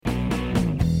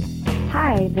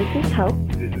Hi, this is Hope.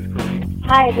 This is Chris.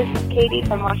 Hi, this is Katie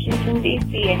from Washington,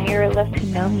 D.C., and you're listening to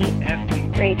No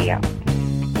Meat Radio.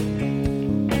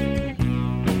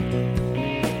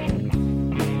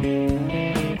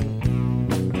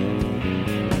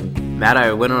 Matt,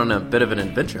 I went on a bit of an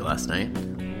adventure last night.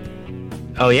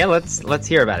 Oh yeah, let's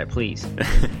hear about it, please.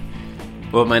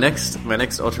 Well, my next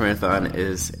ultramarathon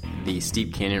is the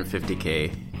Steep Canyon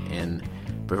 50K in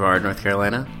Brevard, North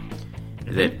Carolina.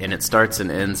 And it starts and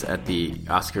ends at the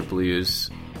Oscar Blues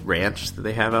Ranch that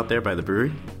they have out there by the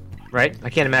brewery. Right? I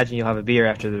can't imagine you'll have a beer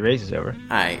after the race is over.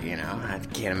 I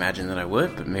can't imagine that I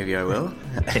would, but maybe I will.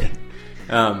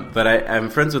 But I'm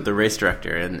friends with the race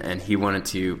director, and he wanted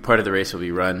to, part of the race will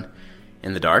be run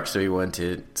in the dark, so he wanted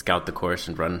to scout the course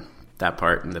and run that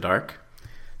part in the dark.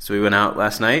 So we went out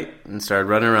last night and started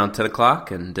running around 10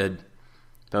 o'clock and did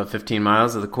about 15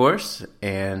 miles of the course,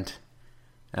 and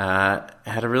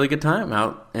had a really good time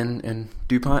out in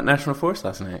DuPont National Forest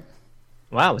last night.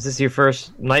 Wow, was this your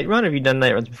first night run, or have you done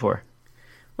night runs before?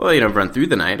 Well, I've run through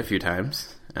the night a few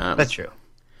times. That's true.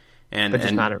 But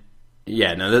just not a...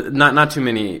 Yeah, no, not too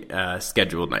many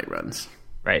scheduled night runs.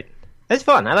 Right. It's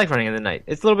fun. I like running in the night.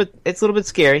 It's a little bit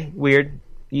scary, weird.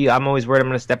 I'm always worried I'm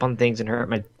going to step on things and hurt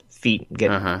my feet, and get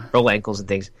roll ankles and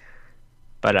things.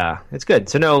 But it's good.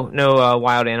 So no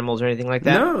wild animals or anything like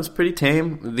that? No, it was pretty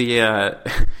tame.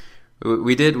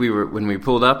 When we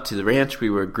pulled up to the ranch,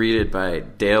 we were greeted by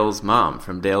Dale's mom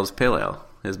from Dale's Pale Ale.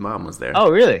 His mom was there.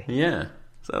 Oh, really? Yeah.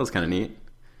 So that was kind of neat.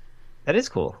 That is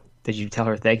cool. Did you tell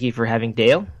her thank you for having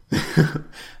Dale?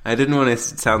 I didn't want to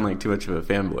sound like too much of a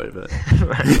fanboy, but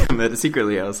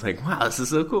secretly I was like, wow, this is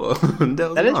so cool.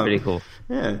 That is pretty cool.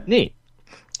 Yeah. Neat.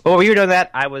 Well, while you were doing that,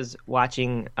 I was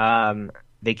watching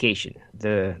Vacation,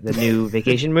 the new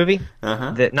Vacation movie.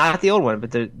 Not the old one,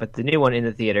 but the new one in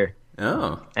the theater.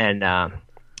 Oh. And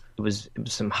it was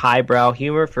some highbrow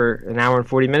humor for an hour and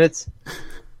 40 minutes,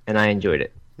 and I enjoyed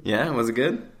it. Yeah, was it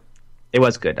good? It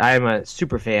was good. I am a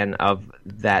super fan of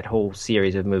that whole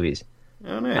series of movies.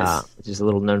 Oh, nice. Just a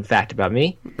little known fact about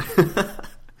me.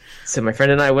 So my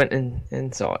friend and I went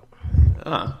and saw it.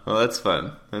 Oh, well, that's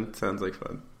fun. That sounds like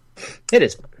fun. It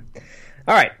is fun.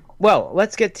 All right. Well,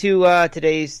 let's get to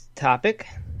today's topic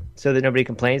so that nobody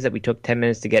complains that we took 10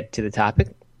 minutes to get to the topic,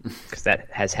 because that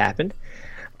has happened.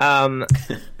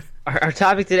 Our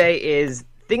topic today is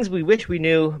things we wish we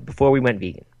knew before we went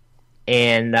vegan.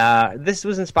 And this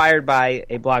was inspired by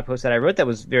a blog post that I wrote that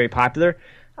was very popular,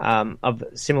 of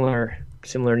similar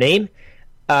name.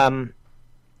 I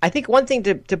think one thing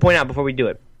to point out before we do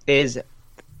it is,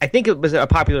 I think it was a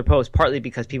popular post partly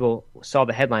because people saw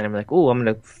the headline and were like, "Ooh, I'm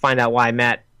going to find out why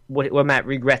what Matt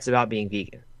regrets about being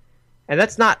vegan," and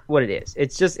that's not what it is.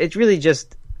 It's really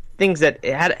just things that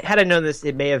had I known this,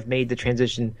 it may have made the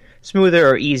transition smoother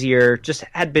or easier. Just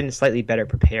had been slightly better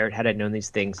prepared had I known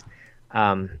these things.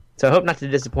 So I hope not to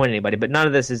disappoint anybody, but none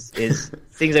of this is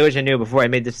things I wish I knew before I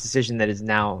made this decision that is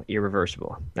now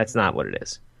irreversible. That's not what it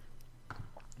is.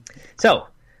 So,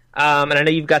 and I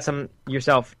know you've got some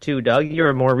yourself too, Doug.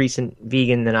 You're a more recent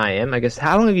vegan than I am. I guess,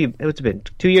 how long have you, what's it been,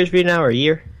 2 years for you now, or a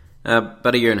year?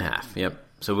 About a year and a half, yep.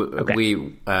 So Okay.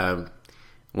 we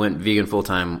went vegan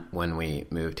full-time when we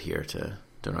moved here to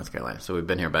North Carolina. So we've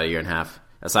been here about a year and a half,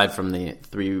 aside from the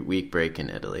 3-week break in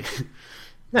Italy.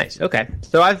 Nice. Okay.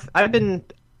 So I've been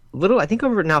I think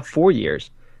over now 4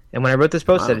 years, and when I wrote this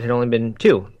post, it had only been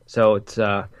 2. So it's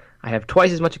I have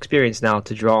twice as much experience now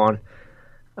to draw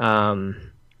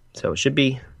on. So it should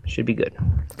be good.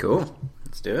 Cool.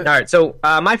 Let's do it. All right. So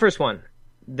my first one,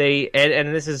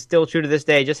 and this is still true to this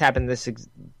day. Just happened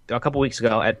a couple weeks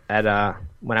ago at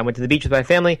when I went to the beach with my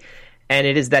family, and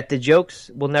it is that the jokes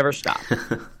will never stop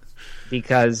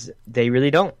because they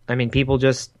really don't. I mean, people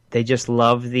just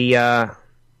love the.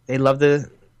 They love the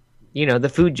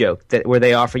food joke where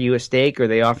they offer you a steak or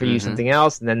they offer you something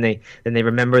else, and then they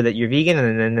remember that you're vegan,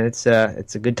 and then it's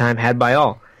a good time had by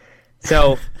all.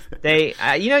 So they,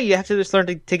 you have to just learn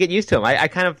to get used to them. I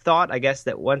kind of thought, I guess,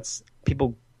 that once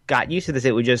people got used to this,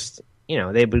 it would just,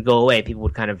 they would go away. People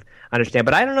would kind of understand.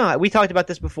 But I don't know. We talked about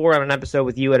this before on an episode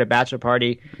with you at a bachelor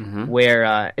party,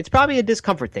 where it's probably a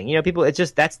discomfort thing. People, it's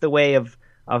just that's the way of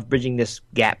bridging this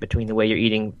gap between the way you're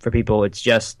eating for people. It's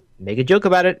just make a joke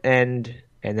about it, and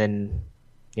then,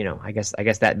 I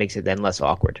guess that makes it then less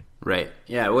awkward. Right.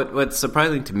 Yeah. What's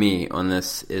surprising to me on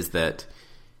this is that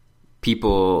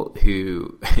people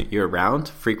who you're around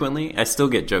frequently, I still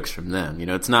get jokes from them.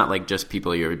 It's not like just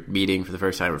people you're meeting for the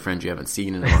first time or friends you haven't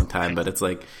seen in a long time, but it's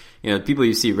like, people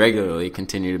you see regularly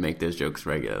continue to make those jokes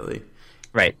regularly.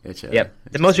 Right. Yep.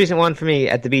 The most recent one for me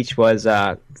at the beach was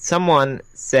someone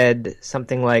said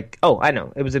something like, "Oh, I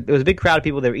know. It was a big crowd of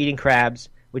people that were eating crabs,"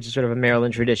 which is sort of a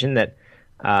Maryland tradition that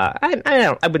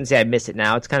I wouldn't say I miss it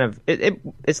now. It's kind of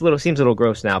seems a little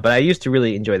gross now, but I used to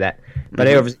really enjoy that. But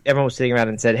everyone was sitting around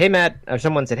and said, "Hey Matt," or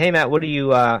someone said, "Hey Matt, what do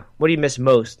you miss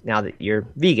most now that you're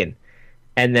vegan?"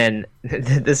 And then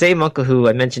the same uncle who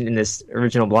I mentioned in this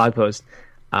original blog post,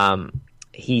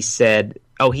 he said,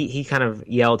 he kind of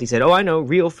yelled. He said, "Oh, I know,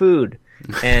 real food,"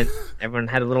 and everyone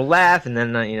had a little laugh, and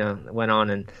then went on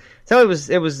and. So it was.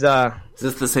 Is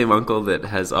this the same uncle that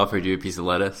has offered you a piece of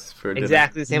lettuce for dinner?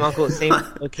 Exactly the same uncle, same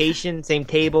location, same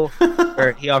table.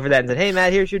 Where he offered that and said, "Hey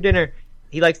Matt, here's your dinner."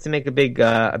 He likes to make a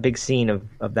big scene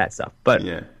of that stuff. But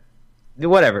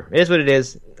whatever, it is what it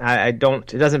is. I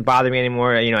don't. It doesn't bother me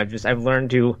anymore. I've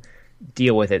learned to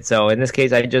deal with it. So in this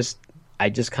case, I just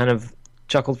kind of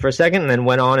chuckled for a second and then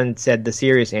went on and said the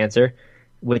serious answer,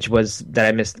 which was that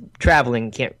I miss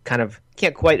traveling. Can't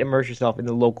quite immerse yourself in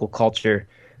the local culture.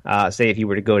 Say if you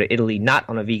were to go to Italy, not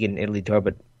on a vegan Italy tour,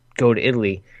 but go to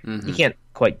Italy, you can't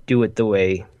quite do it the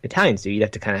way Italians do. You'd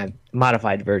have to kind of have a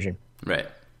modified version. Right.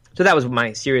 So that was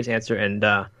my serious answer, and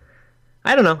I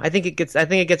don't know. I think it gets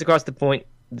across the point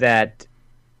that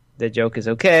the joke is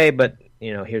okay, but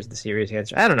here's the serious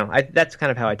answer. I don't know. That's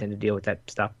kind of how I tend to deal with that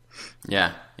stuff.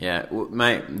 Yeah.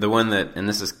 The one that, and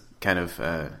this is kind of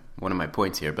one of my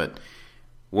points here, but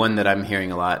one that I'm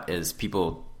hearing a lot is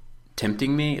people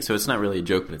tempting me. So it's not really a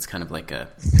joke, but it's kind of like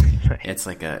it's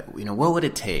like what would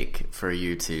it take for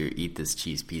you to eat this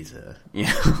cheese pizza?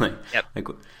 Like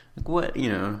what,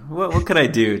 what could I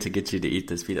do to get you to eat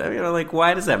this pizza?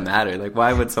 Why does that matter? Like,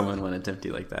 why would someone want to tempt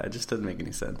you like that? It just doesn't make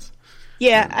any sense.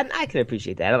 Yeah, and I can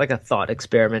appreciate that. Like a thought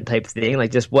experiment type thing,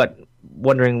 like just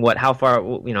wondering how far,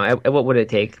 what would it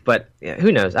take? But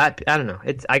who knows? I don't know.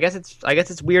 I guess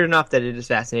it's weird enough that it is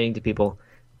fascinating to people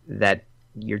that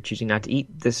you're choosing not to eat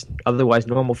this otherwise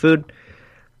normal food.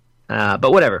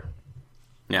 But whatever.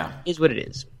 Yeah. Is what it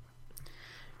is.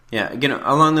 Yeah,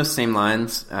 along those same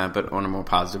lines, but on a more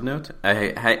positive note,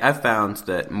 I've found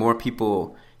that more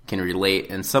people can relate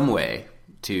in some way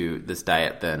to this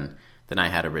diet than I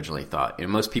had originally thought.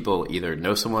 Most people either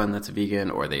know someone that's a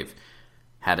vegan, or they've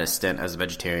had a stint as a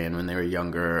vegetarian when they were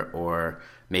younger, or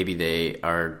maybe they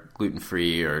are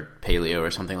gluten-free or paleo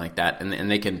or something like that,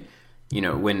 and they can...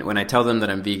 when I tell them that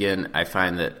I'm vegan, I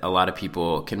find that a lot of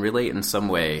people can relate in some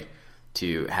way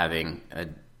to having a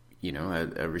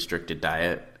restricted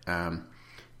diet, or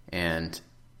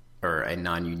a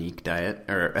non-unique diet,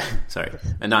 or sorry,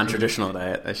 a non-traditional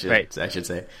diet. I should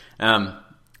say. And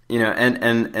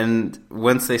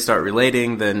once they start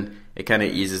relating, then it kind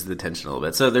of eases the tension a little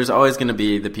bit. So there's always going to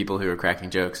be the people who are cracking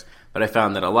jokes, but I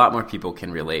found that a lot more people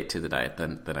can relate to the diet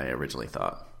than I originally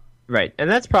thought. Right, and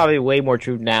that's probably way more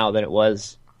true now than it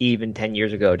was even 10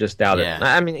 years ago. Just now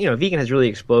that vegan has really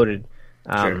exploded,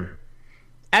 Sure.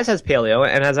 As has paleo.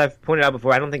 And as I've pointed out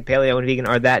before, I don't think paleo and vegan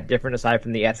are that different aside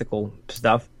from the ethical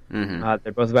stuff. Mm-hmm.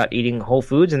 They're both about eating whole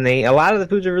foods, and a lot of the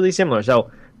foods are really similar.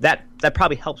 So that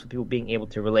probably helps with people being able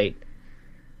to relate.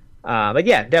 But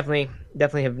yeah, definitely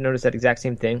have noticed that exact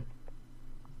same thing.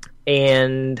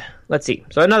 And let's see.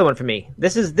 So another one for me.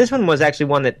 This one was actually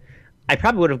one that I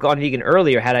probably would have gone vegan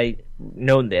earlier had I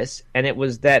known this, and it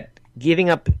was that giving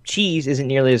up cheese isn't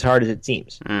nearly as hard as it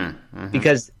seems. Mm-hmm.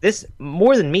 Because this,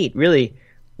 more than meat, really,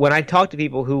 when I talk to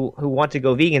people who want to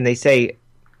go vegan, they say,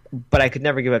 but I could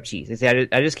never give up cheese. They say,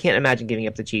 I just can't imagine giving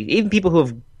up the cheese. Even people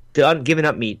who have given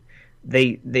up meat,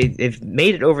 they've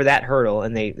made it over that hurdle,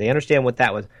 and they understand what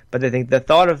that was, but they think the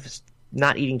thought of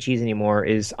not eating cheese anymore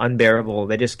is unbearable.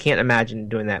 They just can't imagine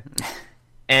doing that.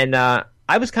 And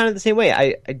I was kind of the same way.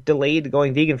 I delayed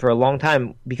going vegan for a long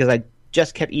time because I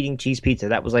just kept eating cheese pizza.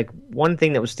 That was like one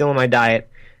thing that was still in my diet,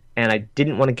 and I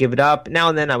didn't want to give it up. Now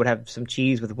and then I would have some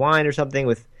cheese with wine or something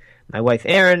with my wife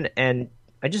Erin, and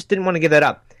I just didn't want to give that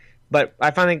up. But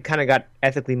I finally kind of got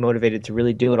ethically motivated to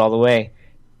really do it all the way.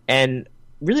 And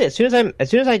really, as soon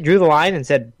as I drew the line and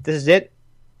said, this is it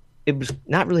was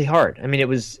not really hard. I mean, it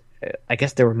was, I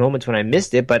guess there were moments when I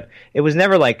missed it, but it was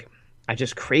never like I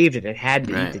just craved it and had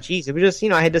to eat the cheese. It was just,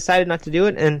 I had decided not to do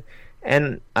it,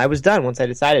 and I was done once I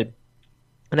decided.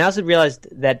 And I also realized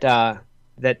that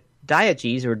that diet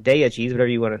cheese, or Daiya cheese, whatever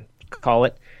you want to call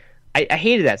it, I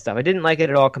hated that stuff. I didn't like it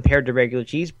at all compared to regular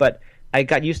cheese, but I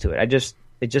got used to it.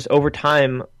 It just over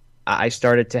time, I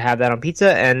started to have that on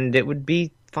pizza, and it would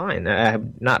be fine. I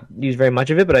have not used very much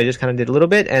of it, but I just kind of did a little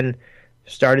bit and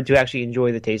started to actually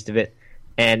enjoy the taste of it.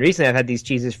 And recently I've had these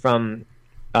cheeses from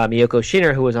Miyoko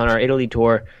Shinner, who was on our Italy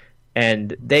tour,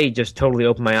 and they just totally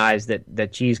opened my eyes that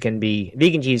vegan cheese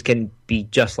can be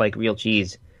just like real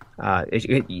cheese.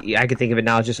 I could think of it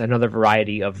now as just another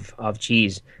variety of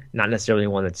cheese, not necessarily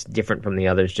one that's different from the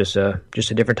others, just a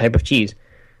different type of cheese.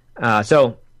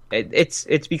 So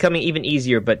it's becoming even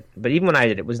easier. But even when I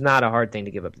did, it was not a hard thing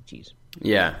to give up the cheese.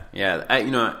 Yeah.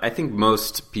 I think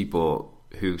most people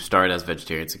who start as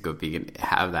vegetarians and go vegan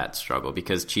have that struggle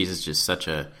because cheese is just such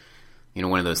a,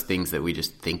 one of those things that we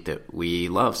just think that we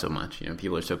love so much.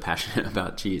 People are so passionate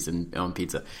about cheese and on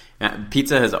pizza.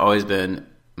 Pizza has always been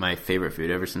my favorite food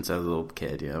ever since I was a little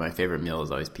kid. My favorite meal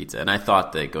is always pizza, and I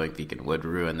thought that going vegan would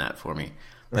ruin that for me,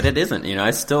 but it isn't.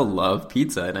 I still love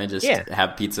pizza, and I just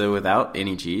have pizza without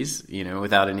any cheese.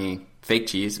 Without any fake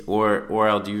cheese, or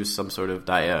I'll do some sort of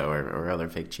Daiya or other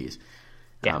fake cheese.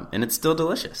 Yeah. And it's still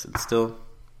delicious. It's still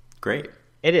great.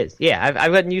 It is. Yeah,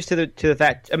 I've gotten used to the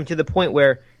fact. To the point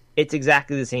where it's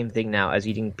exactly the same thing now as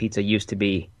eating pizza used to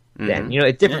be then. Mm-hmm.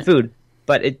 It's different food,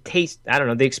 but it tastes. I don't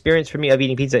know. The experience for me of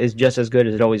eating pizza is just as good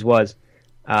as it always was.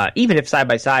 Even if side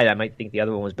by side, I might think the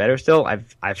other one was better. Still,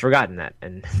 I've forgotten that,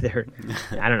 and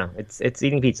I don't know. It's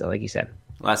eating pizza, like you said.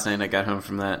 Last night I got home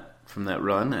from that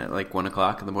run at like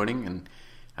 1:00 in the morning, and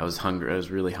I was hungry. I was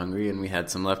really hungry, and we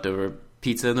had some leftover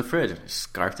pizza in the fridge. I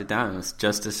scarfed it down. It was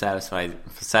just as satisfying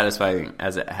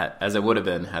as it would have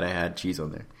been had I had cheese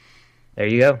on there. There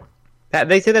you go.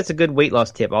 They say that's a good weight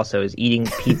loss tip. Also, is eating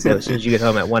pizza as soon as you get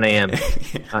home at 1 a.m.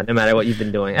 No matter what you've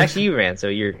been doing. Actually, you ran, so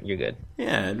you're good.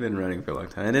 Yeah, I'd been running for a long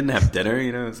time. I didn't have dinner.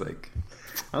 It was like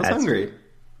I was hungry.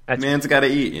 Man's got to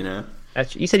eat.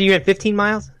 You said you ran 15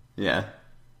 miles. Yeah.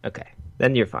 Okay,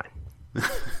 then you're fine.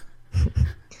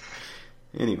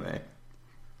 Anyway.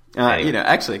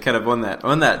 Actually, kind of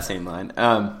on that same line,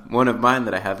 one of mine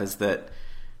that I have is that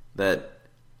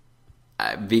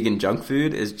vegan junk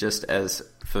food is just as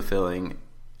fulfilling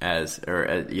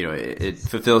it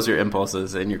fulfills your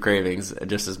impulses and your cravings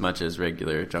just as much as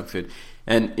regular junk food.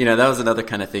 And that was another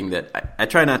kind of thing that I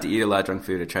try not to eat a lot of junk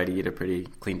food. I try to eat a pretty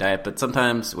clean diet, but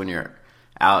sometimes when you're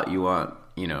out, you want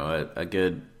a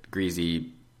good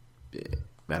greasy,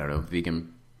 I don't know,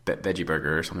 vegan veggie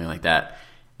burger or something like that.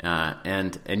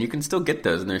 And you can still get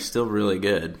those, and they're still really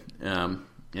good. When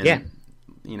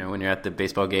you're at the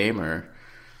baseball game or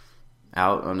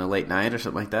out on a late night or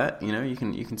something like that, you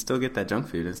can still get that junk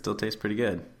food and it still tastes pretty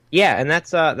good. Yeah, and that's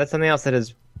something else that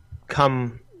has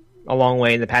come a long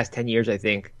way in the past 10 years, I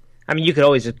think. I mean, you could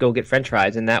always just go get French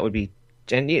fries, and that would be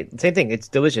same thing. It's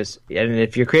delicious, and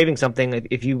if you're craving something,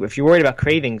 if you're worried about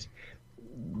cravings,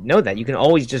 know that you can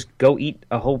always just go eat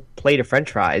a whole plate of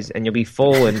French fries and you'll be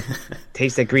full and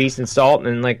taste the grease and salt,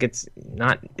 and like it's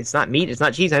not meat, it's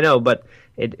not cheese, I know, but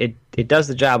it does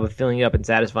the job of filling you up and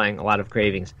satisfying a lot of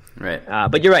cravings. Right.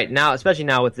 But you're right, now, especially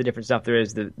now with the different stuff there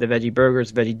is, the veggie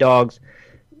burgers, veggie dogs,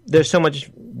 there's so much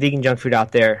vegan junk food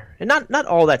out there, and not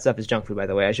all that stuff is junk food, by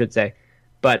the way, I should say,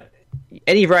 but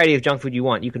any variety of junk food you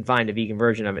want, you can find a vegan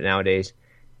version of it nowadays.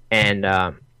 And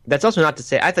that's also not to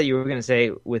say, I thought you were going to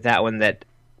say with that one that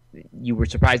you were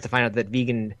surprised to find out that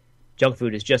vegan junk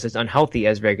food is just as unhealthy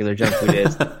as regular junk food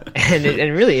is. and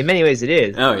really, in many ways, it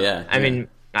is. Oh, yeah. I mean,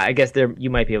 I guess you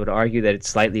might be able to argue that it's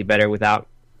slightly better without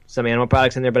some animal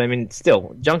products in there, but I mean,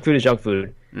 still, junk food is junk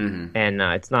food. Mm-hmm. And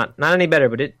it's not any better,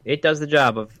 but it does the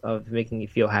job of making you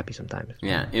feel happy sometimes.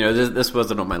 Yeah, this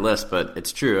wasn't on my list, but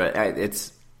it's true.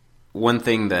 It's one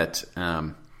thing that...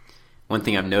 one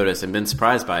thing I've noticed and been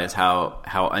surprised by is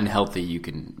how unhealthy you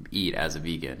can eat as a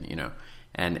vegan,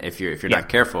 And if you're not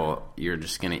careful, you're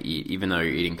just going to eat, even though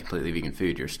you're eating completely vegan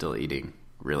food, you're still eating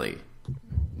really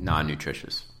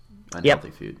non-nutritious,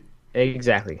 unhealthy food.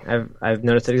 Exactly. I've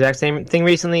noticed the exact same thing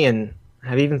recently, and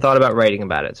have even thought about writing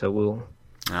about it. So we'll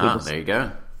there you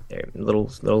go. There, little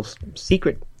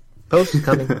secret post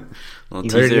coming. Little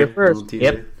teaser, heard it here first.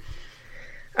 Yep.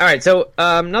 All right, so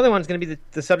another one's going to be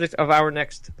the subject of our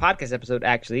next podcast episode,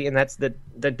 actually, and that's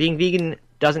that being vegan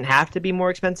doesn't have to be more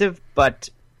expensive, but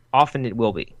often it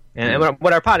will be. And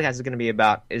what our podcast is going to be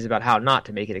about is about how not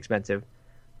to make it expensive.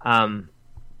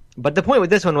 But the point with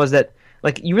this one was that,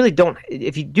 like, you really don't.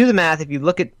 If you do the math, if you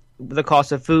look at the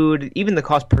cost of food, even the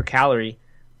cost per calorie,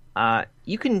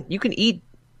 you can eat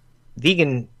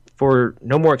vegan for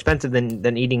no more expensive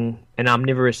than eating an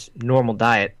omnivorous normal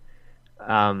diet.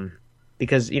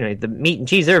 Because the meat and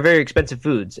cheese, they're very expensive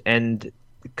foods, and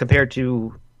compared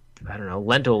to, I don't know,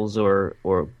 lentils or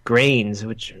grains,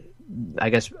 which I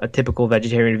guess a typical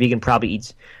vegetarian or vegan probably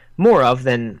eats more of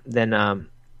than an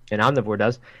omnivore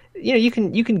does. You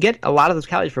can get a lot of those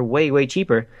calories for way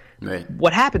cheaper. Right.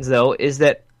 What happens though is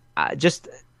that I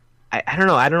don't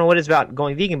know what it's about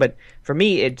going vegan, but for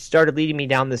me it started leading me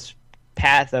down this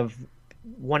path of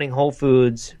wanting Whole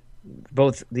Foods,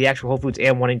 both the actual Whole Foods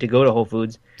and wanting to go to Whole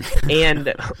Foods,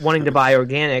 and wanting to buy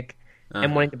organic,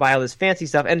 and wanting to buy all this fancy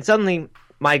stuff. And suddenly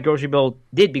my grocery bill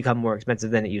did become more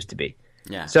expensive than it used to be.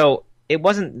 Yeah. So it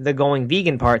wasn't the going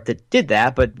vegan part that did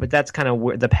that, but that's kind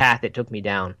of the path it took me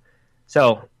down.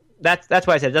 So that's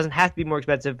why I said it doesn't have to be more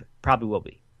expensive. Probably will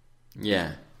be.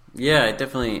 Yeah. Yeah,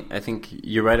 I think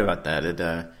you're right about that. It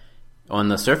on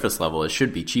the surface level, it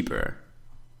should be cheaper,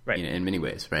 Right. in many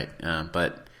ways, right?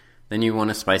 But then you want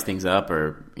to spice things up,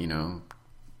 or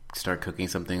start cooking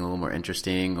something a little more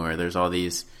interesting, or there's all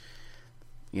these,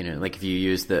 like if you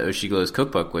use the Oshiglo's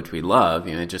cookbook, which we love,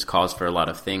 it just calls for a lot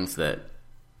of things that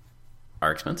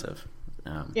are expensive.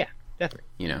 Yeah,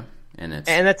 definitely. And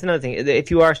that's another thing.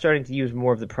 If you are starting to use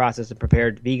more of the processed and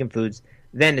prepared vegan foods,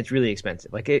 then it's really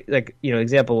expensive.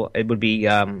 Example, it would be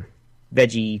a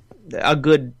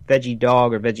good veggie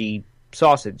dog or veggie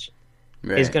sausage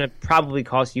is going to probably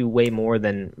cost you way more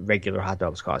than regular hot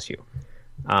dogs cost you.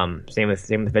 Same with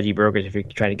veggie burgers if you're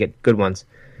trying to get good ones.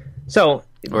 So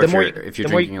if you're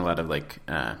drinking a lot of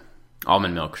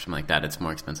almond milk or something like that, it's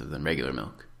more expensive than regular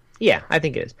milk. Yeah, I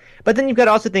think it is. But then you've got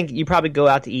to also think you probably go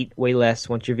out to eat way less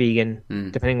once you're vegan,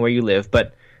 depending where you live.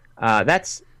 But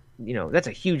that's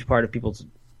a huge part of people's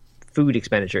food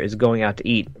expenditure is going out to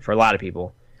eat for a lot of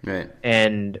people. Right.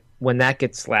 And when that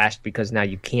gets slashed because now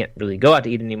you can't really go out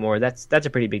to eat anymore, that's a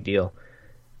pretty big deal.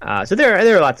 So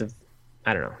there are lots of,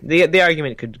 I don't know. The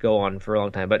argument could go on for a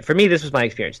long time, but for me, this was my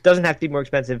experience. Doesn't have to be more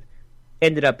expensive.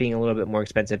 Ended up being a little bit more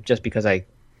expensive just because I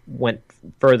went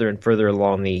further and further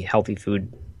along the healthy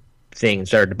food thing and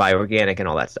started to buy organic and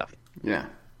all that stuff. Yeah.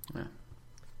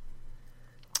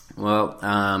 Well,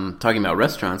 talking about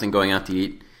restaurants and going out to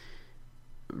eat,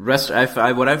 what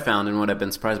I've found and what I've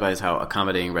been surprised by is how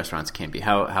accommodating restaurants can be.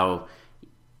 How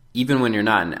even when you're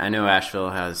not, and I know Asheville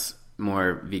has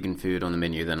more vegan food on the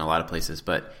menu than a lot of places,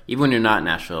 but even when you're not in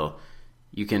Asheville,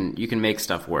 you can make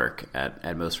stuff work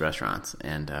at most restaurants,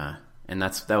 and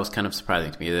that was kind of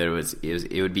surprising to me that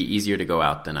it would be easier to go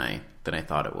out than I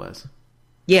thought it was.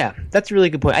 Yeah, that's a really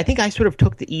good point. I think I sort of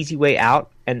took the easy way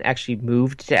out and actually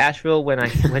moved to Asheville when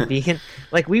I went vegan.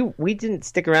 We didn't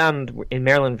stick around in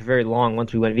Maryland for very long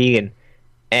once we went vegan,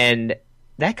 and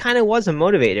that kind of was a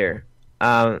motivator.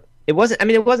 It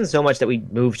wasn't so much that we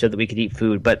moved so that we could eat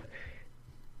food, but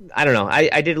I don't know.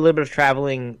 I did a little bit of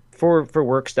traveling for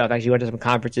work stuff. Actually went to some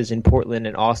conferences in Portland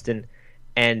and Austin,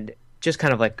 and just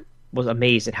kind of was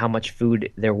amazed at how much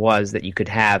food there was that you could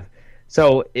have.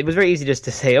 So it was very easy just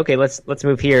to say, okay, let's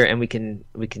move here and we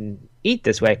can eat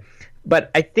this way.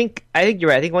 But I think you're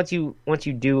right. I think once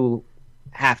you do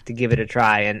have to give it a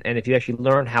try, and if you actually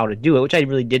learn how to do it, which I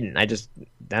really didn't, I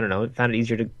don't know, found it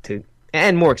easier to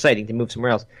and more exciting to move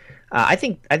somewhere else. I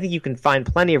think you can find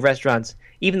plenty of restaurants,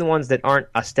 even the ones that aren't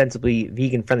ostensibly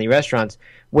vegan friendly restaurants,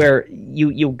 where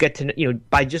you'll get to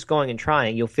by just going and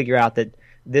trying, you'll figure out that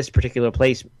this particular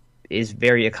place is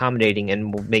very accommodating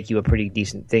and will make you a pretty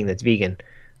decent thing that's vegan.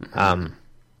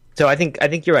 So I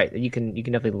think you're right. You can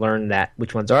definitely learn that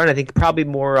which ones are, and I think probably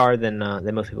more are than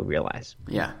most people realize.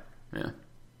 Yeah.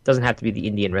 Doesn't have to be the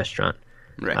Indian restaurant,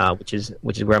 right? Which is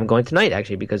where I'm going tonight,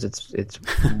 actually, because it's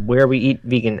where we eat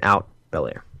vegan out Bel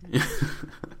Air.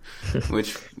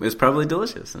 Which is probably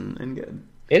delicious and good.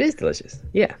 It is delicious.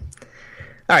 Yeah.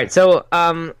 All right. So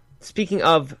speaking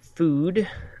of food.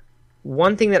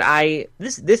 One thing that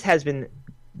this has been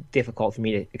difficult for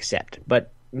me to accept,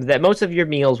 but that most of your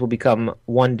meals will become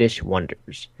one dish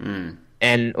wonders.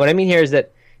 And what I mean here is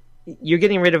that you're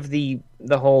getting rid of the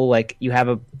whole you have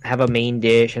a main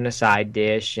dish and a side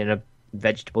dish and a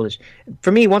vegetable dish.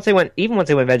 For me, once I went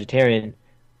vegetarian,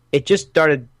 it just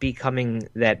started becoming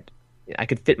that I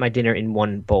could fit my dinner in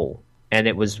one bowl, and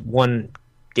it was one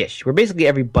dish where basically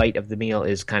every bite of the meal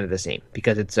is kind of the same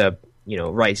because it's a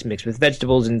rice mixed with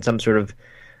vegetables and some sort of,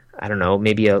 I don't know,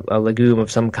 maybe a legume of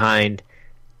some kind.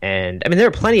 And I mean, there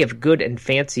are plenty of good and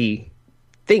fancy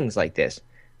things like this,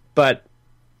 but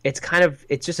it's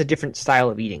just a different style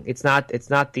of eating. It's not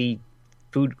the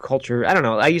food culture. I don't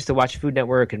know. I used to watch Food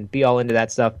Network and be all into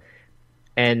that stuff.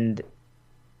 And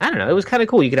I don't know. It was kind of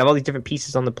cool. You could have all these different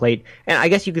pieces on the plate. And I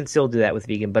guess you can still do that with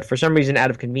vegan, but for some reason, out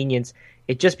of convenience,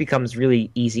 it just becomes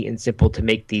really easy and simple to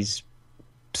make these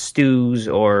stews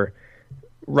or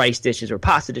rice dishes or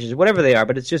pasta dishes, whatever they are,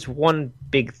 but it's just one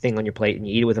big thing on your plate and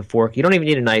you eat it with a fork. You don't even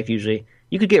need a knife usually.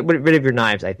 You could get rid of your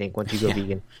knives, I think, once you go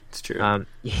vegan. It's true.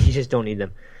 You just don't need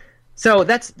them. So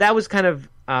that was kind of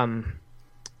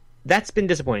that's been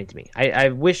disappointing to me. I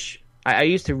wish I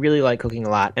used to really like cooking a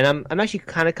lot, and I'm actually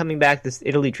kind of coming back. This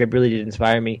Italy trip really did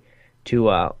inspire me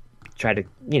to try to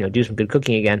do some good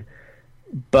cooking again.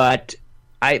 But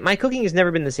my cooking has never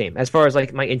been the same as far as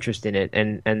my interest in it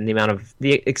and the amount of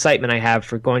the excitement I have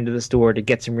for going to the store to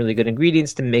get some really good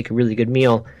ingredients to make a really good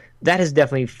meal. That has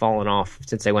definitely fallen off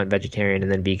since I went vegetarian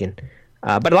and then vegan.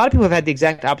 But a lot of people have had the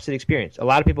exact opposite experience. A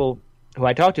lot of people who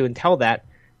I talk to and tell that,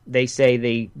 they say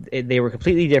they were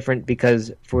completely different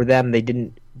because for them they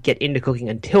didn't get into cooking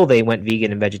until they went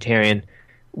vegan and vegetarian,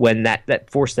 when that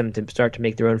forced them to start to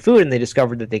make their own food, and they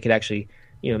discovered that they could actually,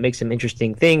 make some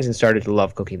interesting things and started to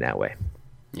love cooking that way.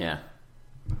 Yeah.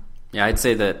 Yeah, I'd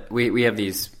say that we have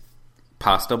these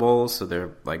pasta bowls, so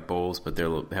they're like bowls, but they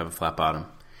have a flat bottom.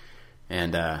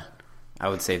 And I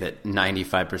would say that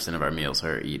 95% of our meals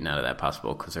are eaten out of that pasta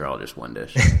bowl because they're all just one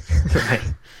dish. Right.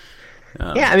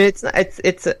 Yeah, I mean,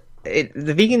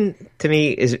 the vegan to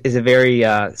me is a very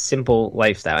simple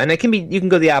lifestyle, and you can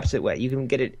go the opposite way. You can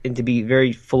get it into be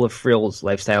very full of frills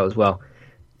lifestyle as well.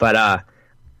 But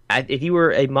if you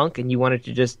were a monk and you wanted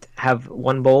to just have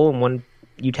one bowl and one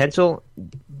utensil,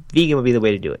 vegan would be the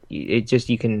way to do it.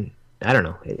 You can, I don't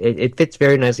know, it fits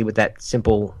very nicely with that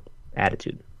simple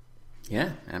attitude.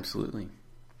 Yeah, absolutely.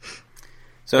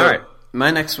 So all right.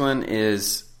 My next one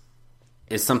is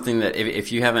something that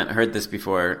if you haven't heard this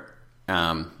before,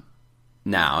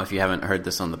 now, if you haven't heard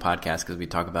this on the podcast, because we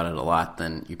talk about it a lot,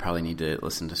 then you probably need to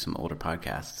listen to some older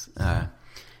podcasts.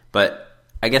 But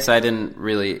I guess I didn't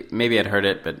really, maybe I'd heard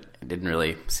it, but it didn't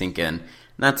really sink in. And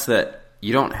that's that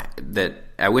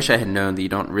I wish I had known that you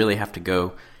don't really have to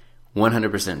go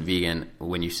 100% vegan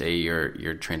when you say you're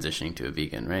transitioning to a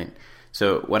vegan, right?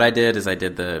 So what I did is I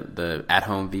did the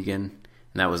at-home vegan,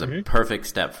 and that was a perfect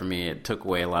step for me. It took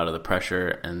away a lot of the pressure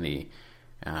and the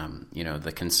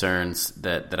the concerns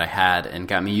that I had, and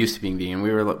got me used to being vegan.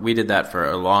 We did that for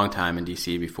a long time in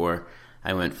DC before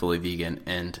I went fully vegan,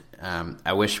 and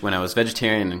I wish when I was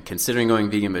vegetarian and considering going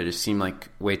vegan, but it just seemed like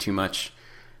way too much,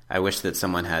 I wish that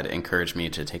someone had encouraged me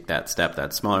to take that step,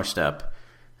 that smaller step,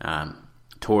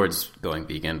 towards going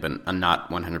vegan, but I'm not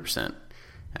 100%.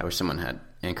 I wish someone had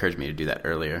encouraged me to do that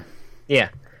earlier. Yeah,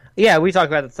 we talk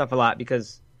about that stuff a lot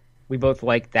because we both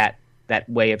like that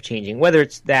way of changing, whether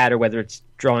it's that or whether it's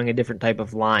drawing a different type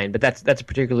of line. But that's a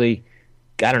particularly,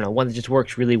 I don't know, one that just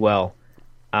works really well.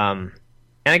 And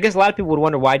I guess a lot of people would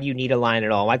wonder, why do you need a line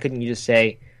at all? Why couldn't you just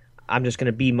say, I'm just going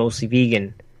to be mostly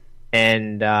vegan?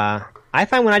 And I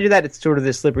find when I do that, it's sort of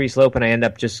this slippery slope, and I end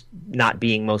up just not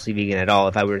being mostly vegan at all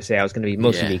if I were to say I was going to be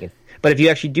mostly vegan. But if you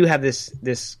actually do have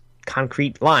this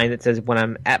concrete line that says, when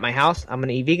I'm at my house, I'm going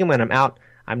to eat vegan. When I'm out,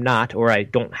 I'm not, or I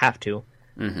don't have to.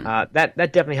 Mm-hmm. That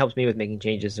definitely helps me with making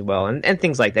changes as well, and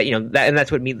things like that. And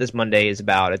that's what Meatless Monday is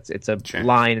about. It's a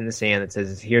line in the sand that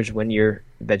says, here's when you're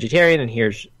vegetarian, and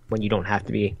here's when you don't have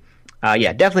to be.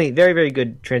 Definitely very, very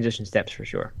good transition steps for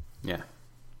sure. Yeah.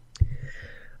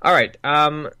 All right.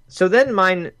 So then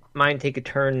mine take a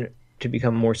turn to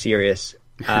become more serious.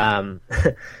 I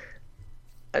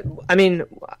mean,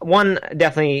 one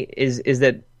definitely is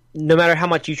that no matter how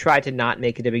much you try to not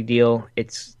make it a big deal,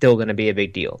 it's still going to be a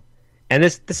big deal. And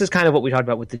this is kind of what we talked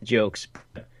about with the jokes.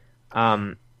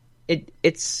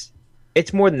 It's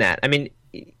more than that. I mean,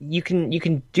 you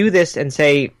can do this and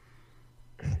say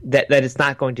that it's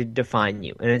not going to define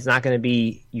you, and it's not going to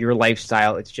be your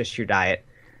lifestyle. It's just your diet.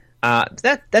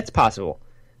 That's possible.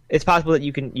 It's possible that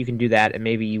you can do that, and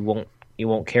maybe you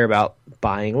won't care about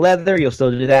buying leather. You'll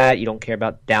still do that. You don't care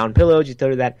about down pillows. You still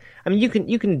do that. I mean, you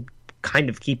can kind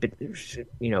of keep it,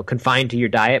 confined to your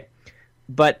diet,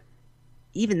 but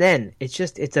even then,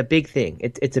 it's a big thing.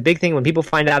 It's a big thing when people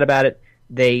find out about it.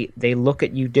 They look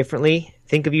at you differently,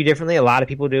 think of you differently. A lot of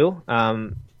people do.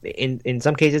 In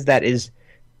some cases, that is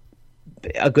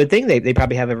a good thing. They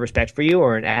probably have a respect for you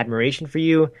or an admiration for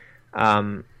you.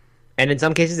 And in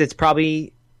some cases, it's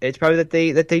probably that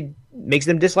they makes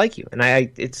them dislike you. And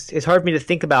it's hard for me to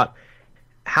think about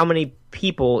how many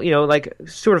people, like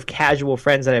sort of casual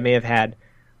friends that I may have had,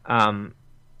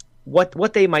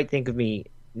 what they might think of me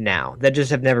now that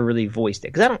just have never really voiced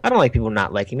it, because I don't like people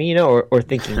not liking me, or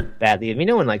thinking badly of me.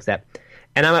 No one likes that.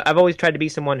 And I've always tried to be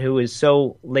someone who is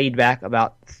so laid back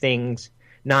about things,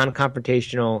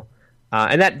 non-confrontational,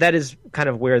 and that is kind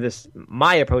of where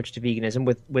my approach to veganism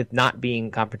with not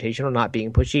being confrontational, not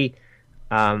being pushy.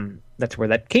 That's where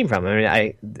that came from. I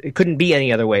mean, it couldn't be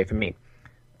any other way for me.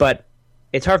 But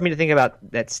it's hard for me to think about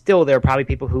that. Still, there are probably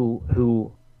people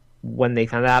who when they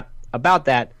found out about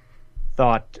that,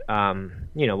 thought,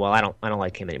 well, I don't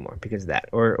like him anymore because of that,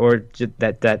 or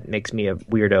that makes me a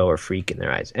weirdo or freak in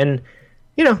their eyes. And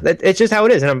it's just how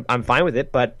it is, and I'm fine with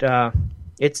it. But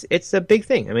it's a big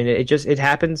thing. I mean, it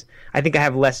happens. I think I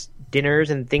have less dinners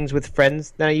and things with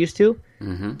friends than I used to,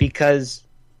 because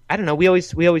I don't know. We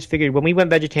always figured when we went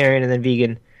vegetarian and then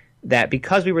vegan that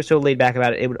because we were so laid back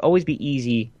about it, it would always be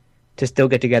easy to still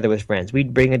get together with friends.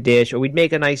 We'd bring a dish or we'd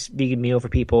make a nice vegan meal for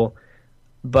people,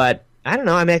 but I don't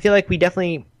know. I mean, I feel like we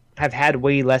definitely have had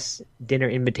way less dinner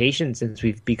invitations since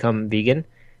we've become vegan.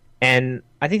 And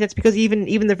I think that's because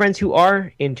even the friends who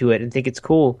are into it and think it's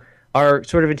cool are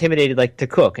sort of intimidated like to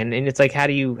cook, and it's like how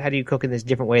do you cook in this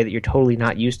different way that you're totally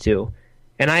not used to?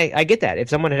 And I get that. If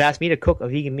someone had asked me to cook a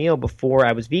vegan meal before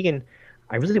I was vegan,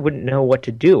 I really wouldn't know what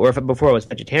to do, or if before I was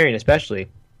vegetarian especially,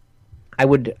 I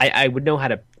would know how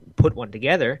to put one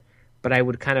together, but I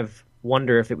would kind of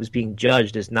wonder if it was being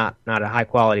judged as not a high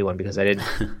quality one because I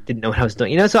didn't know what I was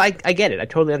doing. So I get it. I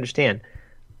totally understand.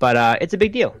 But it's a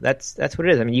big deal. That's what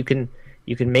it is. I mean, you can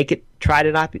make it try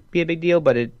to not be a big deal,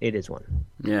 but it is one.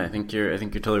 Yeah, I think you're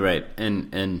totally right.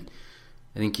 And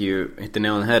I think you hit the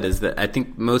nail on the head, is that I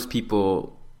think most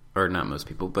people, or not most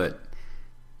people, but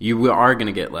you are going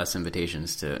to get less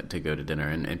invitations to go to dinner,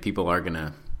 and people are going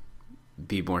to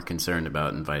be more concerned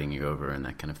about inviting you over and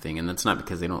that kind of thing. And that's not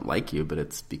because they don't like you, but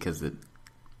it's because that,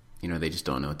 they just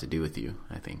don't know what to do with you,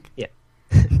 I think. Yeah.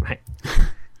 Right.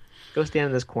 Go stand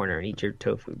in this corner and eat your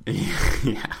tofu.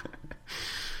 Yeah.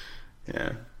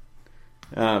 Yeah.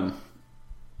 And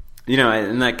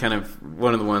that kind of,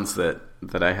 one of the ones that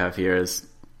I have here is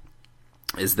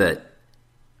that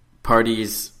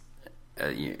parties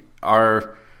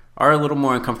are a little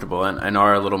more uncomfortable and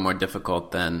are a little more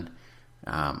difficult than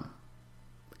I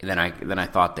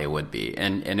thought they would be.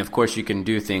 And of course you can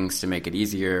do things to make it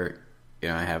easier.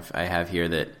 I have here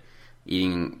that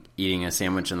eating a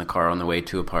sandwich in the car on the way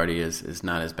to a party is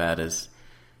not as bad as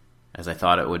I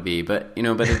thought it would be. But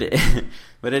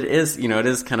but it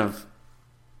is kind of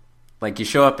like you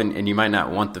show up and you might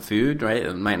not want the food, right?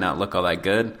 It might not look all that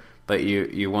good, but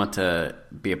you want to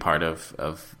be a part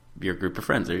of your group of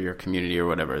friends or your community or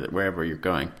whatever, wherever you're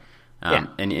going. Yeah.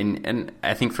 And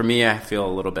I think for me, I feel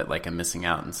a little bit like I'm missing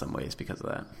out in some ways because of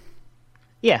that.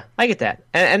 Yeah, I get that.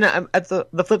 And at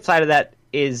the flip side of that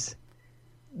is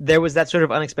there was that sort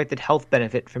of unexpected health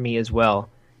benefit for me as well,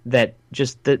 that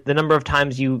just the number of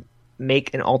times you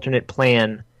make an alternate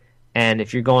plan, and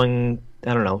if you're going,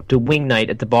 I don't know, to wing night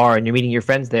at the bar and you're meeting your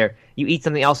friends there, you eat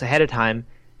something else ahead of time.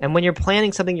 And when you're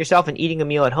planning something yourself and eating a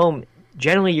meal at home,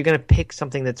 generally you're going to pick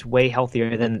something that's way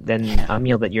healthier than a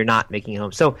meal that you're not making at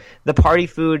home. So the party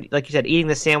food, like you said, eating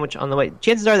the sandwich on the way,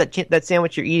 chances are that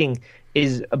sandwich you're eating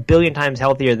is a billion times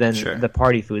healthier than the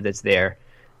party food that's there.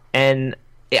 And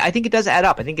I think it does add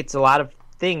up. I think it's a lot of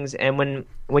things. And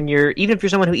when you're, even if you're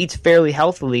someone who eats fairly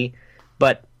healthily,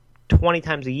 but 20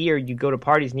 times a year you go to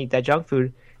parties and eat that junk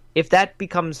food, if that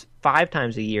becomes 5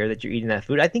 times a year that you're eating that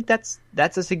food, I think that's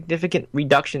a significant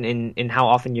reduction in how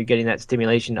often you're getting that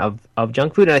stimulation of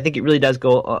junk food. And I think it really does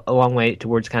go a long way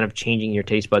towards kind of changing your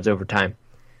taste buds over time.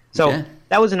 So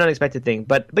that was an unexpected thing.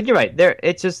 But you're right.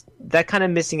 It's just that kind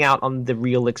of missing out on the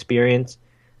real experience.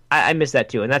 I miss that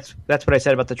too. And that's what I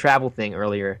said about the travel thing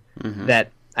earlier,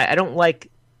 that I don't like,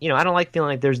 I don't like feeling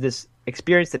like there's this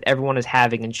experience that everyone is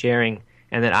having and sharing,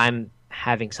 and that I'm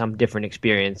having some different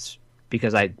experience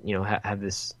because I, have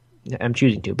this, I'm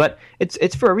choosing to. But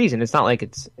it's for a reason. It's not like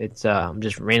it's I'm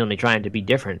just randomly trying to be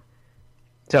different.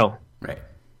 So right,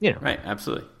 right,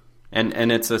 absolutely,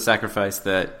 and it's a sacrifice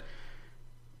that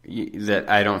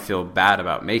I don't feel bad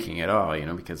about making at all.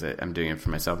 Because I'm doing it for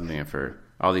myself. I'm doing it for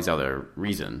all these other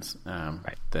reasons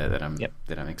that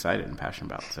I'm excited and passionate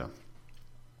about. So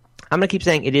I'm gonna keep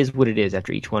saying it is what it is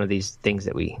after each one of these things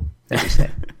that we say.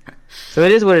 So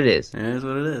it is what it is. It is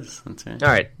what it is. That's right. All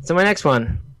right. So my next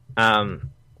one, and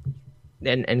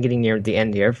getting near the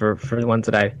end here for the ones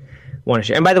that I want to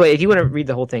share. And by the way, if you want to read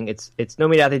the whole thing, it's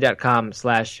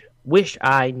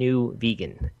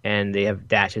nomeatathlete.com/wish-I-knew-vegan, and they have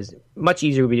dashes. Much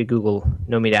easier would be to Google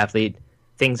No Meat Athlete,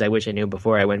 things I wish I knew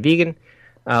before I went vegan.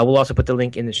 We'll also put the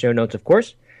link in the show notes, of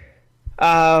course.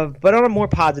 But on a more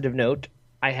positive note,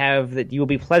 I have that you will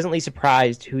be pleasantly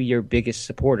surprised who your biggest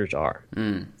supporters are.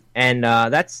 And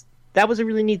that was a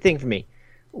really neat thing for me,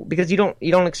 because you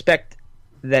don't expect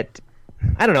that.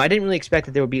 I don't know. I didn't really expect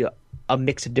that there would be a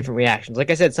mix of different reactions. Like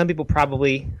I said, some people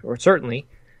probably, or certainly,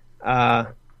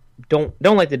 don't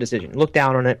like the decision, look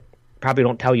down on it, probably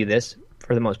don't tell you this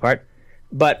for the most part.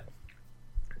 But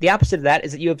the opposite of that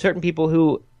is that you have certain people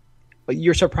who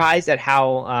you're surprised at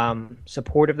how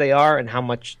supportive they are and how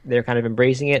much they're kind of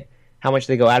embracing it, how much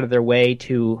they go out of their way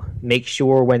to make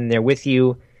sure when they're with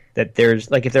you that there's,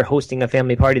 like, if they're hosting a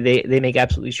family party, they make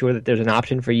absolutely sure that there's an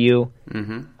option for you.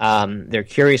 They're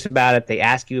curious about it. They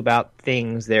ask you about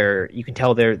things. You can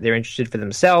tell they're interested for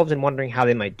themselves and wondering how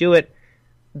they might do it.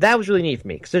 That was really neat for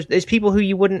me, because there's people who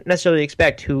you wouldn't necessarily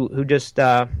expect who just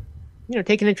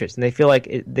take an interest, and you feel like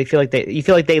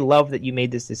they love that you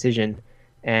made this decision,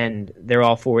 and they're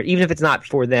all for it, even if it's not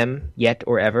for them yet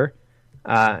or ever.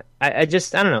 I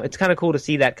don't know. It's kind of cool to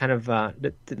see that kind of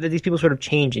that these people sort of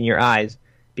change in your eyes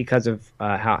because of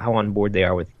how on board they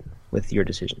are with your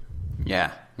decision.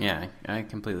 Yeah, I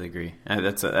completely agree.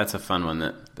 That's a fun one.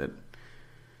 That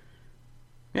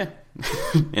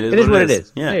It is what it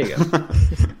is. Yeah. There you go.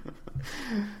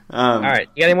 All right,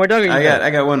 you got any more, Doug? I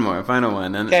got one more, final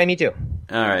one. And, okay, me too.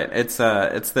 All right, it's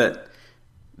that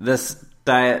this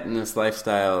diet and this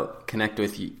lifestyle connect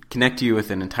you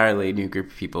with an entirely new group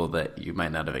of people that you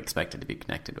might not have expected to be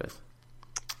connected with.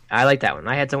 I like that one.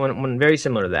 I had one very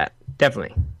similar to that.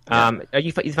 Definitely. Yeah.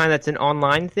 You find that's an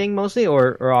online thing mostly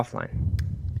or offline?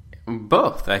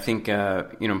 Both. I think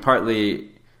partly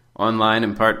online,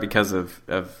 in part because of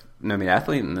No Meat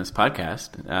Athlete and this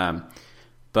podcast.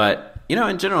 But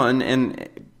in general, and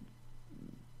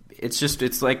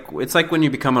it's like when you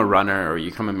become a runner or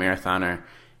you become a marathoner,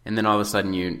 and then all of a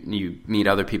sudden you meet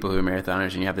other people who are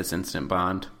marathoners and you have this instant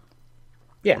bond.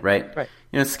 Yeah. Right.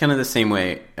 It's kind of the same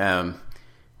way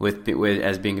with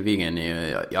as being a vegan.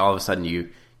 All of a sudden you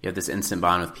have this instant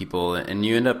bond with people, and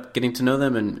you end up getting to know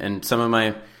them. And some of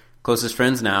my closest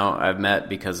friends now I've met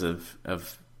because of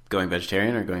going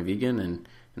vegetarian or going vegan, and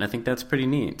I think that's pretty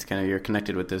neat. It's kind of, you're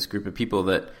connected with this group of people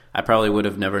that I probably would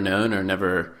have never known or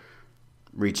never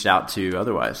reached out to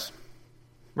otherwise.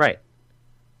 Right.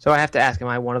 So I have to ask, am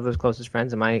I one of those closest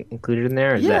friends? Am I included in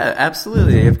there?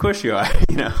 Absolutely. Of course you are.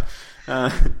 And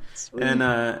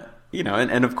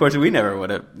of course we never would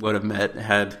have met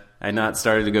had I not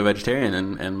started to go vegetarian.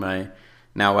 And my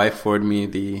now wife forwarded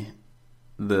me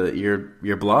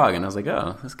your blog, and I was like,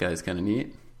 oh, this guy's kind of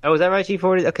neat. Oh, is that right? She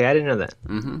forwarded? Okay, I didn't know that.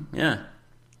 Mm-hmm. Yeah.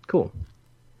 Cool.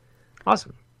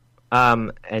 Awesome.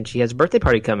 And she has a birthday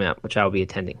party coming up, which I will be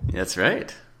attending. That's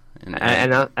right. And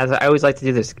as I always like to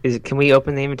do this, can we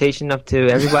open the invitation up to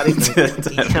everybody?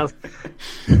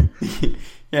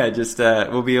 Yeah, just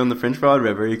we'll be on the French Broad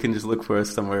River. You can just look for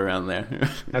us somewhere around there.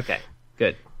 Okay,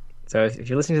 good. So if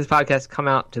you're listening to this podcast, come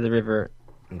out to the river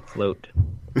and float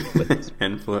with us.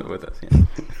 And float with us, yeah.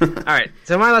 All right,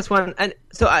 so my last one. And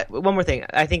so one more thing.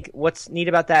 I think what's neat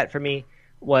about that for me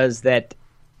was that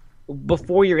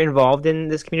before you're involved in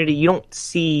this community, you don't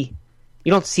see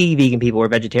vegan people or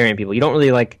vegetarian people. You don't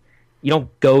really you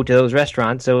don't go to those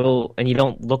restaurants, and you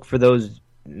don't look for those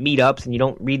meetups, and you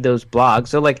don't read those blogs.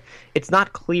 So it's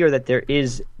not clear that there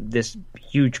is this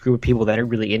huge group of people that are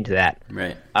really into that.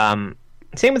 Right.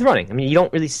 Same with running. I mean, you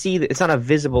don't really see that. It's not a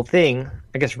visible thing.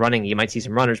 I guess running, you might see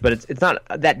some runners, but it's not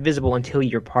that visible until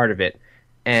you're part of it.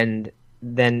 And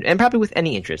probably with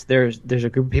any interest, there's a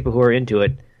group of people who are into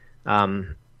it.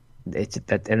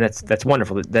 That's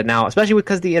wonderful. That now, especially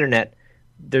because of the internet,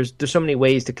 there's so many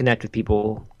ways to connect with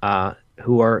people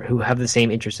who have the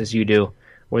same interests as you do,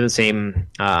 or the same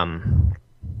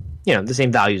the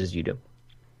same values as you do.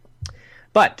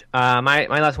 But my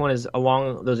last one is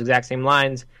along those exact same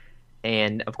lines,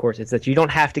 and of course it's that you don't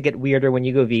have to get weirder when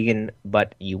you go vegan,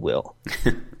 but you will.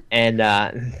 And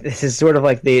this is sort of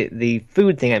like the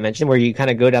food thing I mentioned, where you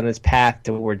kind of go down this path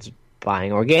towards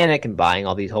buying organic and buying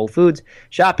all these Whole Foods,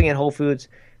 shopping at Whole Foods.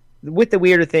 With the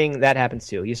weirder thing, that happens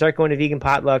too. You start going to vegan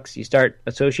potlucks, you start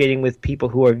associating with people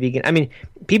who are vegan. I mean,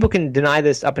 people can deny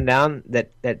this up and down,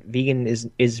 that vegan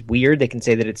is weird. They can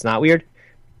say that it's not weird,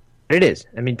 but it is.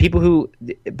 I mean, people who,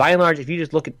 by and large, if you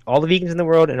just look at all the vegans in the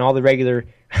world and all the regular,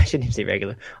 I shouldn't even say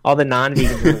regular, all the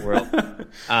non-vegans in the world,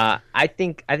 I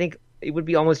think it would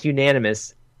be almost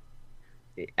unanimous.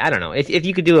 I don't know, if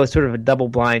you could do a sort of a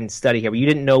double-blind study here, where you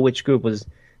didn't know which group was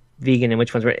vegan and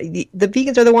which ones were, the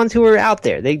vegans are the ones who are out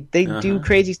there. They do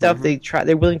crazy stuff.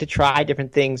 They're willing to try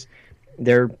different things.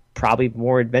 They're probably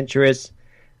more adventurous.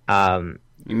 You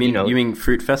mean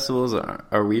fruit festivals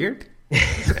are weird?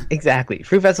 Exactly.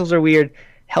 Fruit festivals are weird.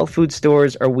 Health food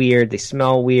stores are weird. They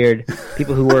smell weird.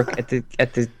 People who work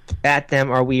at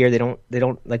them are weird. They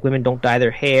don't like, women don't dye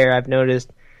their hair, I've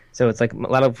noticed. So it's like a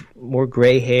lot of more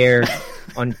gray hair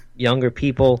on younger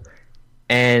people,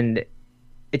 and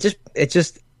it's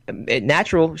just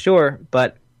natural, sure,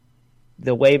 but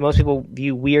the way most people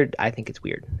view weird, I think it's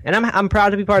weird, and I'm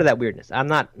proud to be part of that weirdness. I'm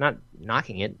not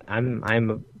knocking it. I'm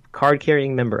a card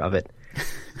carrying member of it.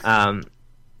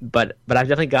 But I've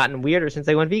definitely gotten weirder since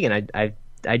I went vegan.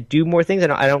 I do more things.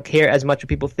 I don't care as much what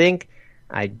people think.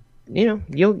 You'll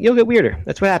get weirder.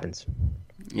 That's what happens.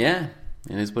 Yeah.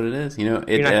 It is what it is.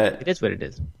 It is what it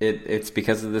is. It's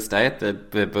because of this diet that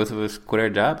both of us quit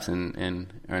our jobs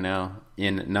and are now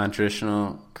in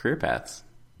non-traditional career paths.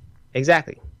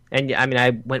 Exactly. And I mean,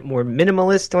 I went more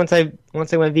minimalist once I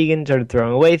went vegan, started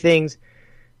throwing away things,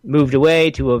 moved away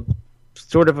to a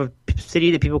sort of a city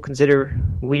that people consider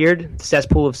weird, the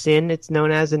cesspool of sin, it's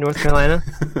known as in North Carolina.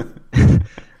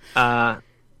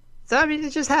 So I mean,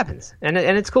 it just happens, and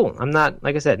it's cool. I'm not,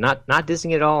 like I said, not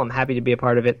dissing it at all. I'm happy to be a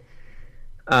part of it.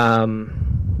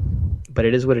 But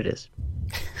it is what it is.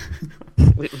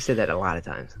 we said that a lot of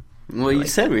times. Well, you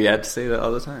said we had to say that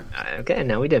all the time. Okay,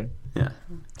 now we did. Yeah.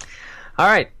 All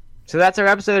right. So that's our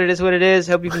episode. It is what it is.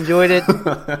 Hope you've enjoyed it.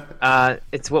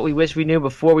 It's what we wish we knew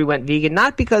before we went vegan.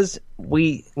 Not because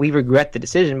we regret the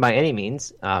decision by any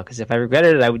means. Because if I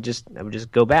regretted it, I would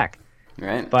just go back.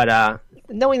 Right. But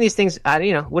knowing these things,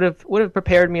 would have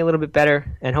prepared me a little bit better.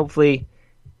 And hopefully,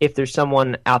 if there's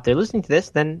someone out there listening to this,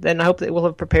 then I hope that it will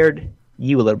have prepared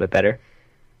you a little bit better.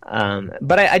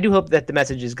 But I do hope that the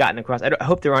message has gotten across. I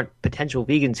hope there aren't potential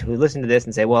vegans who listen to this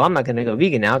and say, "Well, I'm not going to go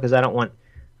vegan now because I don't want."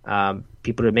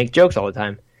 People to make jokes all the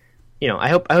time. I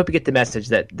hope you get the message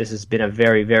that this has been a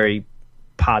very, very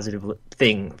positive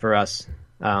thing for us.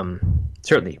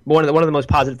 Certainly one of the most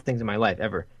positive things in my life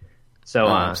ever. So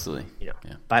absolutely.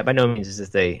 By no means is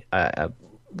this a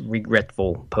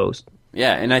regretful post.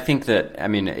 Yeah, and I think that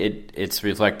it's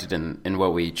reflected in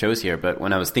what we chose here. But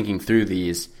when I was thinking through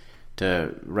these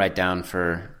to write down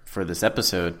for this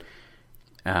episode,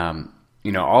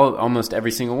 almost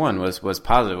every single one was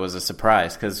positive, was a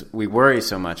surprise, because we worry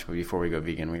so much before we go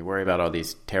vegan. We worry about all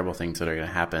these terrible things that are going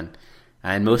to happen,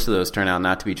 and most of those turn out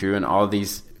not to be true, and all of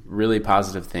these really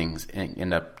positive things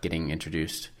end up getting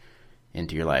introduced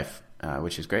into your life,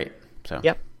 which is great. So,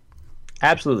 yep,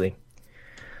 absolutely.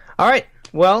 All right,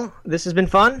 well, this has been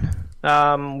fun.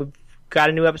 We've got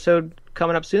a new episode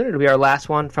coming up soon. It'll be our last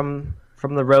one from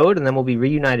the road, and then we'll be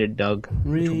reunited, Doug.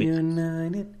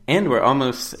 Reunited. And we're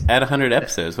almost at 100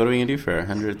 episodes. What are we going to do for our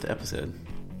 100th episode?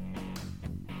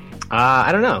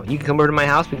 I don't know. You can come over to my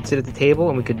house. We can sit at the table,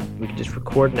 and we could just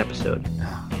record an episode.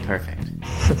 Oh, perfect.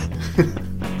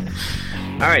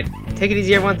 All right. Take it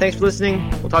easy, everyone. Thanks for listening.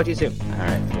 We'll talk to you soon. All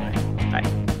right.